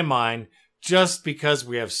in my mind, just because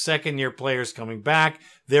we have second-year players coming back,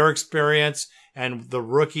 their experience, and the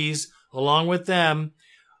rookies along with them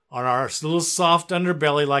on our little soft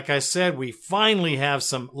underbelly. Like I said, we finally have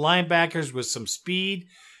some linebackers with some speed,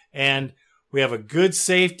 and we have a good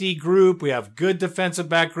safety group. We have good defensive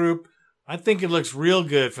back group. I think it looks real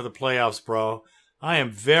good for the playoffs, bro. I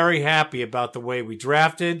am very happy about the way we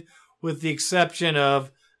drafted, with the exception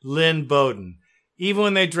of Lynn Bowden. Even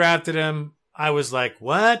when they drafted him, I was like,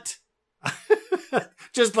 what?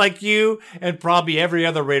 Just like you and probably every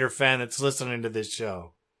other Raider fan that's listening to this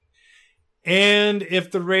show. And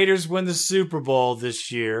if the Raiders win the Super Bowl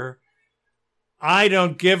this year, I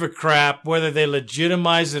don't give a crap whether they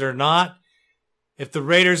legitimize it or not. If the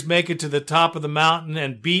Raiders make it to the top of the mountain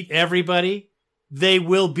and beat everybody, they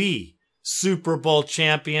will be Super Bowl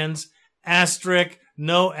champions. Asterisk,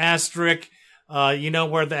 no asterisk. You know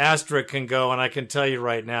where the asterisk can go, and I can tell you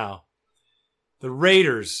right now. The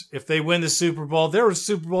Raiders, if they win the Super Bowl, they're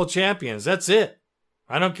Super Bowl champions. That's it.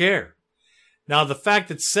 I don't care. Now, the fact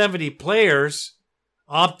that 70 players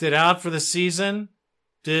opted out for the season,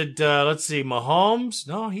 let's see, Mahomes?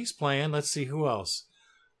 No, he's playing. Let's see, who else?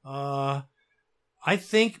 I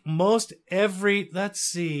think let's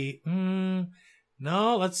see.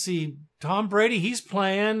 Let's see. Tom Brady, he's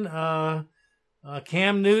playing.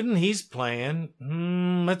 Cam Newton, he's playing.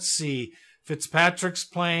 Let's see. Fitzpatrick's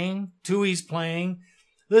playing. Tui's playing.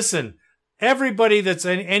 Listen, everybody that's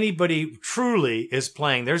anybody truly is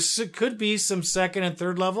playing. There could be some second and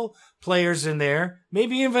third level players in there,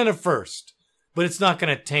 maybe even a first, but it's not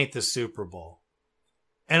going to taint the Super Bowl.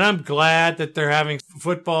 And I'm glad that they're having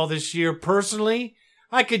football this year. Personally,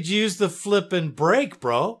 I could use the flippin' break,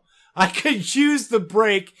 bro. I could use the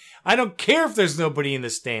break. I don't care if there's nobody in the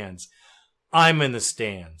stands. I'm in the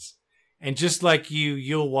stands. And just like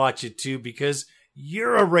you'll watch it too because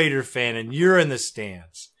you're a Raider fan and you're in the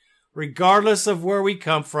stands. Regardless of where we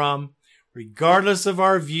come from, regardless of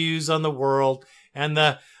our views on the world and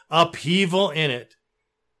the upheaval in it,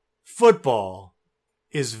 football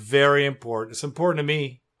is very important. It's important to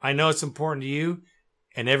me. I know it's important to you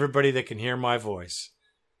and everybody that can hear my voice.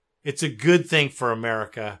 It's a good thing for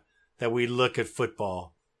America that we look at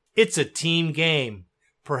football. It's a team game.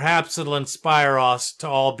 Perhaps it'll inspire us to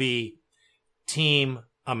all be Team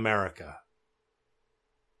America.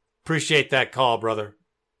 Appreciate that call, brother.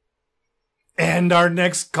 And our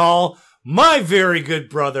next call, my very good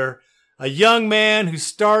brother, a young man who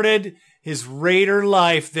started his Raider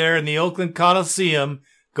life there in the Oakland Coliseum,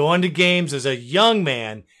 going to games as a young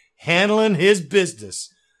man, handling his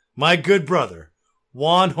business. My good brother,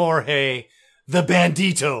 Juan Jorge, the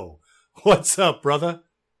Bandito. What's up, brother?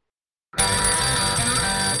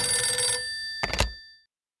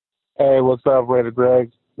 Hey, what's up, Raider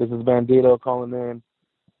Greg? This is Bandito calling in.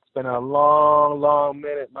 It's been a long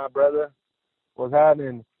minute, my brother. What's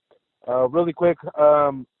happening? Really quick,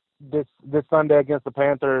 this Sunday against the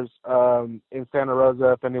Panthers in Santa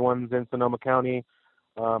Rosa, if anyone's in Sonoma County,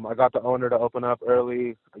 I got the owner to open up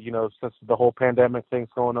early, since the whole pandemic thing's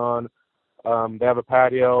going on. They have a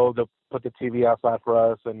patio. They'll put the TV outside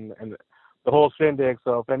for us and the whole shindig.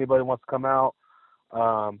 So if anybody wants to come out,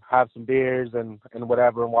 have some beers and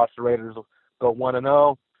whatever and watch the Raiders go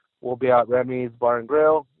 1-0. We'll be out at Remy's Bar and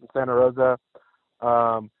Grill in Santa Rosa.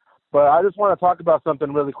 But I just want to talk about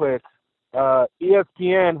something really quick.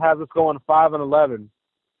 ESPN has us going 5-11. And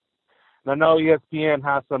I know ESPN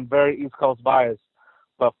has some very East Coast bias,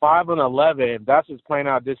 but 5-11, that's just plain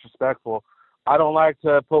out disrespectful. I don't like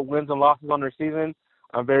to put wins and losses on their season.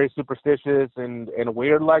 I'm very superstitious and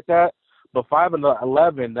weird like that. But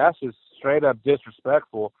 5-11, that's just straight up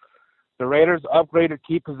disrespectful. The Raiders upgraded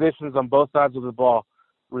key positions on both sides of the ball.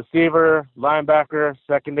 Receiver, linebacker,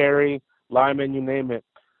 secondary, lineman, you name it.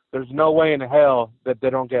 There's no way in hell that they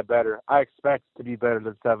don't get better. I expect to be better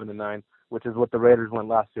than 7-9, which is what the Raiders went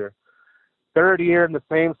last year. Third year in the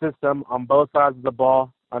same system on both sides of the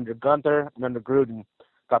ball under Gunther and under Gruden.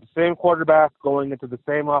 Got the same quarterback going into the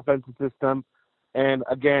same offensive system. And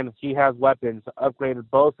again, he has weapons, upgraded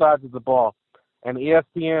both sides of the ball. And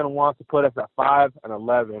ESPN wants to put us at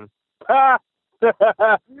 5-11.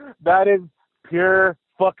 That is pure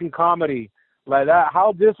fucking comedy. Like that,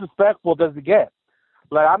 how disrespectful does it get?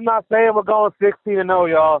 Like, I'm not saying we're going 16-0,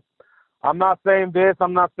 y'all. I'm not saying this.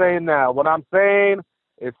 I'm not saying that. What I'm saying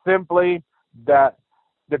is simply that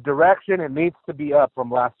the direction, it needs to be up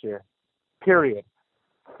from last year. Period.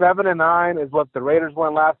 7-9 is what the Raiders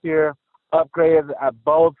went last year. Upgraded at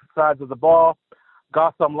both sides of the ball.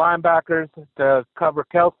 Got some linebackers to cover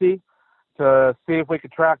Kelsey to see if we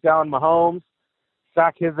could track down Mahomes,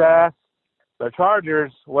 sack his ass. The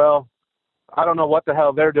Chargers, well, I don't know what the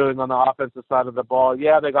hell they're doing on the offensive side of the ball.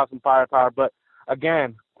 Yeah, they got some firepower, but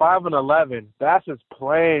again, 5-11, that's just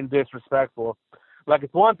plain disrespectful. Like,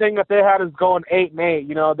 it's one thing if they had us going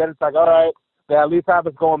 8-8, then it's like, all right, they at least have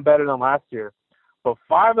us going better than last year. But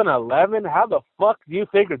 5-11, how the fuck do you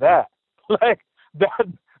figure that? Like,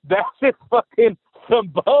 that's just fucking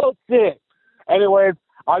some bullshit. Anyways,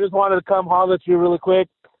 I just wanted to come holler at you really quick.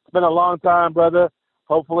 It's been a long time, brother.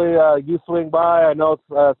 Hopefully you swing by. I know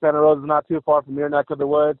Santa Rosa is not too far from your neck of the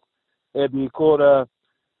woods. It'd be cool to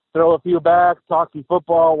throw a few back, talk some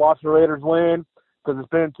football, watch the Raiders win, because it's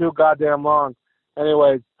been too goddamn long.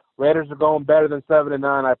 Anyways, Raiders are going better than 7-9.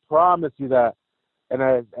 I promise you that. And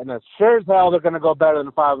as sure as hell they're going to go better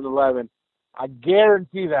than 5-11. I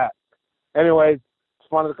guarantee that. Anyways,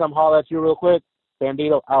 just wanted to come holler at you real quick.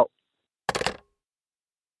 Bandito out.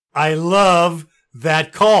 I love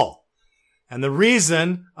that call. And the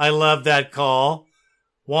reason I love that call,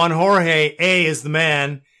 Juan Jorge, A, is the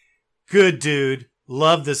man. Good dude.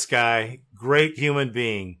 Love this guy. Great human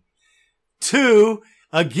being. 2,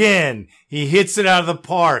 again, he hits it out of the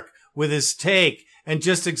park with his take. And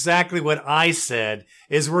just exactly what I said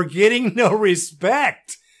is we're getting no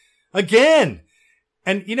respect. Again.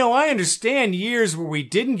 And, I understand years where we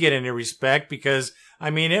didn't get any respect because,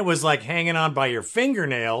 it was like hanging on by your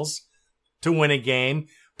fingernails to win a game.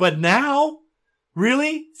 But now,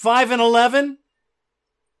 really? 5-11?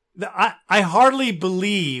 I hardly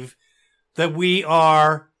believe that we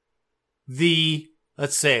are the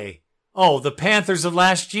Panthers of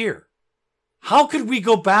last year. How could we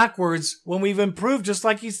go backwards when we've improved just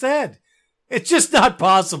like he said? It's just not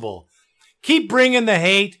possible. Keep bringing the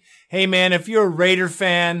hate. Hey, man, if you're a Raider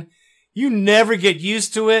fan, you never get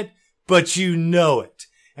used to it, but you know it.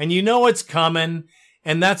 And you know it's coming.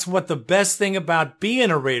 And that's what the best thing about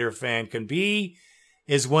being a Raider fan can be,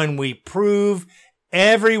 is when we prove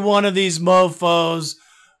every one of these mofos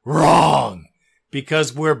wrong.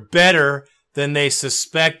 Because we're better than they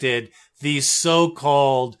suspected, these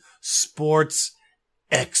so-called sports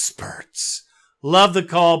experts. Love the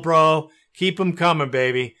call, bro. Keep them coming,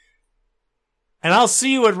 baby. And I'll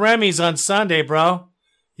see you at Remy's on Sunday, bro.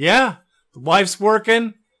 Yeah, the wife's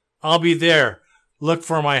working. I'll be there. Look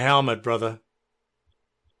for my helmet, brother.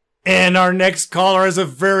 And our next caller is a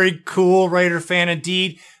very cool Raider fan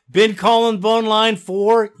indeed. Been calling Bone Line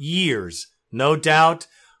for years. No doubt.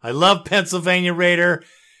 I love Pennsylvania Raider.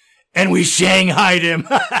 And we shanghaied him.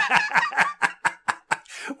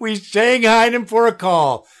 We shanghaied him for a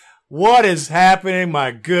call. What is happening, my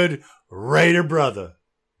good Raider brother?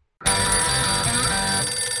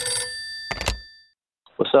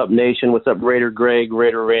 What's up, nation? What's up, Raider Greg,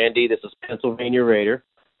 Raider Randy? This is Pennsylvania Raider.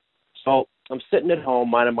 So I'm sitting at home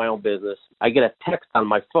minding my own business. I get a text on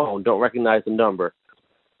my phone, don't recognize the number,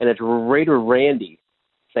 and it's Raider Randy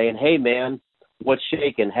saying, hey, man, what's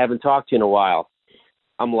shaking? Haven't talked to you in a while.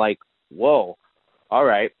 I'm like, whoa, all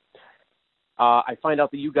right. I find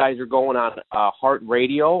out that you guys are going on Heart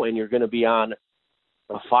Radio, and you're going to be on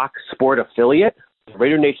a Fox Sport affiliate, the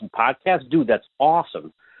Raider Nation podcast. Dude, that's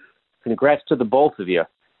awesome. Congrats to the both of you.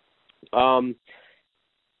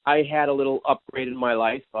 I had a little upgrade in my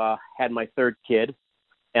life. Had my third kid,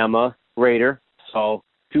 Emma Raider. So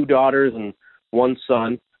 2 daughters and 1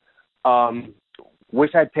 son.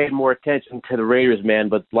 Wish I'd paid more attention to the Raiders, man,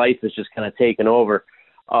 but life is just kind of taken over.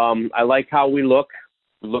 I like how we look.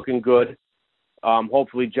 We're looking good.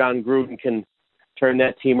 Hopefully John Gruden can turn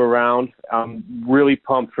that team around. I'm really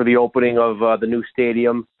pumped for the opening of the new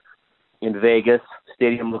stadium in Vegas.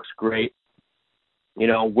 Stadium looks great.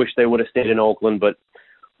 Wish they would have stayed in Oakland, but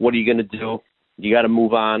what are you going to do? You got to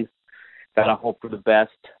move on. Got to hope for the best.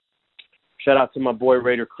 Shout out to my boy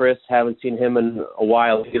Raider Chris. Haven't seen him in a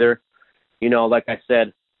while either. Like I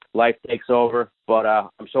said, life takes over, but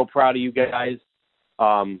I'm so proud of you guys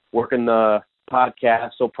working the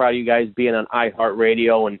podcast. So proud of you guys being on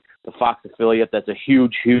iHeartRadio and the Fox affiliate. That's a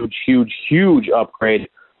huge, huge, huge, huge upgrade.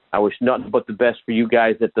 I wish nothing but the best for you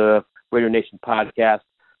guys at the Raider Nation podcast.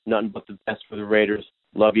 Nothing but the best for the Raiders.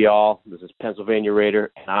 Love you all. This is Pennsylvania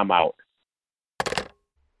Raider, and I'm out.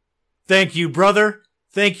 Thank you, brother.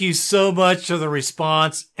 Thank you so much for the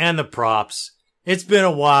response and the props. It's been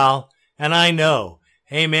a while, and I know.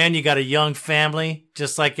 Hey, man, you got a young family,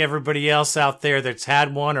 just like everybody else out there that's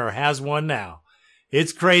had one or has one now.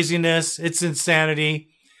 It's craziness. It's insanity.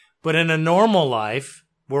 But in a normal life,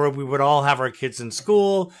 where we would all have our kids in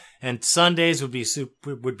school, and Sundays would be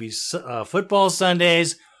football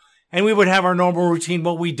Sundays, and we would have our normal routine,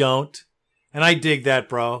 but we don't. And I dig that,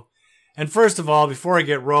 bro. And first of all, before I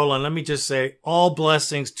get rolling, let me just say all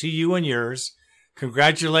blessings to you and yours.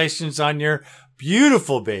 Congratulations on your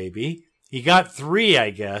beautiful baby. He got 3,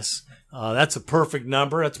 I guess. That's a perfect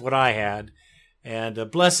number. That's what I had. And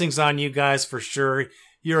blessings on you guys for sure.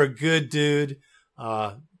 You're a good dude.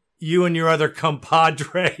 You and your other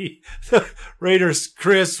compadre, Raiders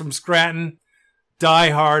Chris from Scranton,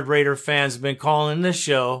 diehard Raider fans have been calling this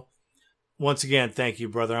show. Once again, thank you,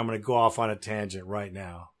 brother. I'm going to go off on a tangent right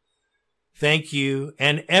now. Thank you.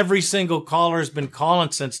 And every single caller has been calling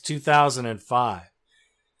since 2005.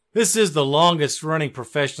 This is the longest running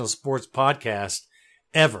professional sports podcast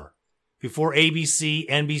ever. before ABC,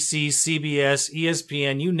 NBC, CBS,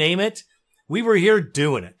 ESPN, you name it. We were here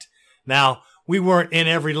doing it. Now, we weren't in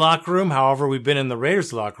every locker room. However, we've been in the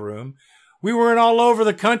Raiders locker room. We weren't all over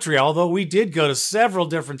the country, although we did go to several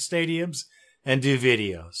different stadiums and do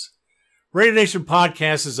videos. Raider Nation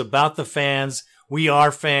Podcast is about the fans. We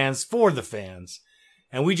are fans for the fans.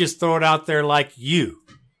 And we just throw it out there like you.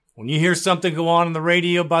 When you hear something go on the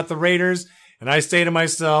radio about the Raiders, and I say to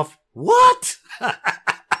myself, what?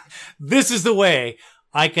 This is the way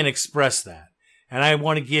I can express that. And I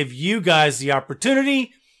want to give you guys the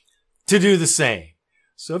opportunity to do the same.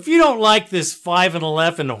 So if you don't like this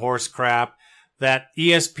 5-11 horse crap that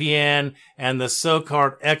ESPN and the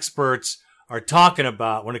so-called experts are talking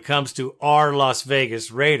about when it comes to our Las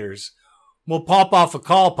Vegas Raiders, we'll pop off a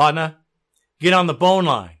call, partner. Get on the bone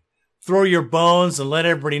line. Throw your bones and let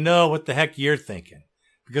everybody know what the heck you're thinking.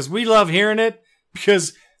 Because we love hearing it.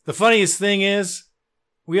 Because the funniest thing is,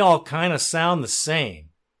 we all kind of sound the same.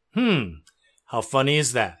 How funny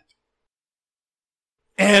is that?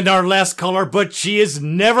 And our last caller, but she is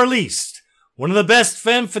never least, one of the best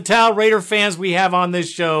femme fatale Raider fans we have on this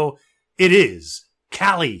show. It is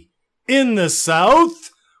Callie in the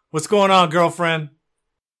South. What's going on, girlfriend?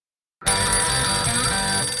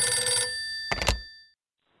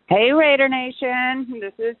 Hey, Raider Nation.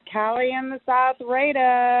 This is Callie in the South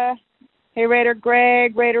Raider. Hey, Raider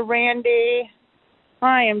Greg, Raider Randy.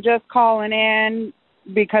 I am just calling in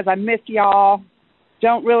because I miss y'all.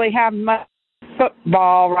 Don't really have much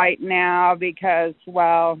football right now because,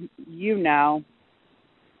 well, you know,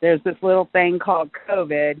 there's this little thing called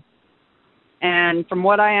COVID. And from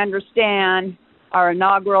what I understand, our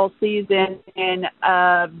inaugural season in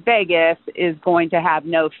Vegas is going to have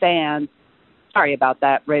no fans. Sorry about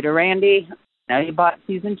that, Raider Randy. I know you bought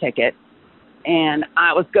season tickets. And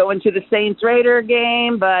I was going to the Saints-Raider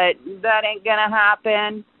game, but that ain't going to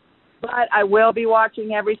happen. But I will be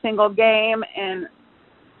watching every single game. And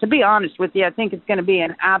to be honest with you, I think it's going to be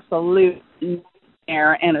an absolute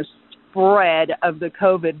nightmare and a spread of the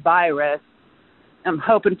COVID virus. I'm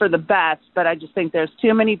hoping for the best, but I just think there's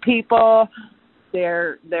too many people.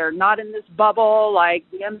 They're not in this bubble like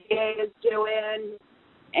the NBA is doing.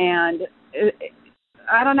 And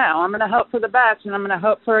I don't know. I'm going to hope for the best, and I'm going to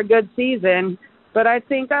hope for a good season. But I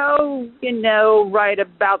think, right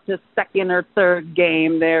about the second or third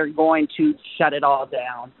game, they're going to shut it all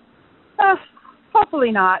down.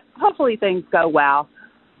 Hopefully not. Hopefully things go well.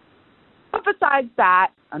 But besides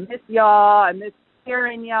that, I miss y'all. I miss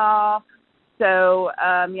hearing y'all. So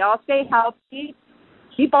y'all stay healthy.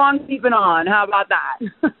 Keep on keeping on. How about that?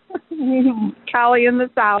 Callie in the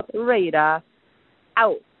South Raider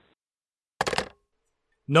out.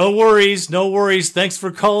 No worries, no worries. Thanks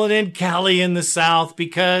for calling in, Callie in the South,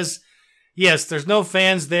 because, yes, there's no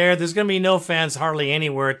fans there. There's going to be no fans hardly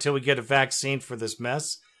anywhere until we get a vaccine for this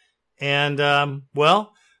mess. And,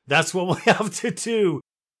 well, that's what we have to do.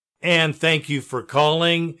 And thank you for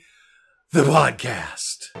calling the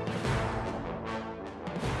podcast.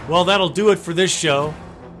 Well, that'll do it for this show.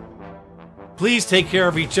 Please take care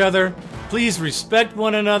of each other. Please respect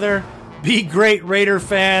one another. Be great Raider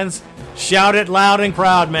fans. Shout it loud and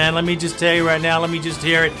proud, man. Let me just tell you right now. Let me just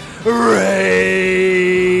hear it. Raiders.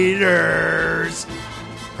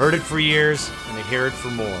 Heard it for years, and I hear it for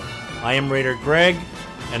more. I am Raider Greg,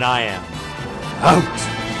 and I am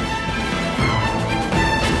out.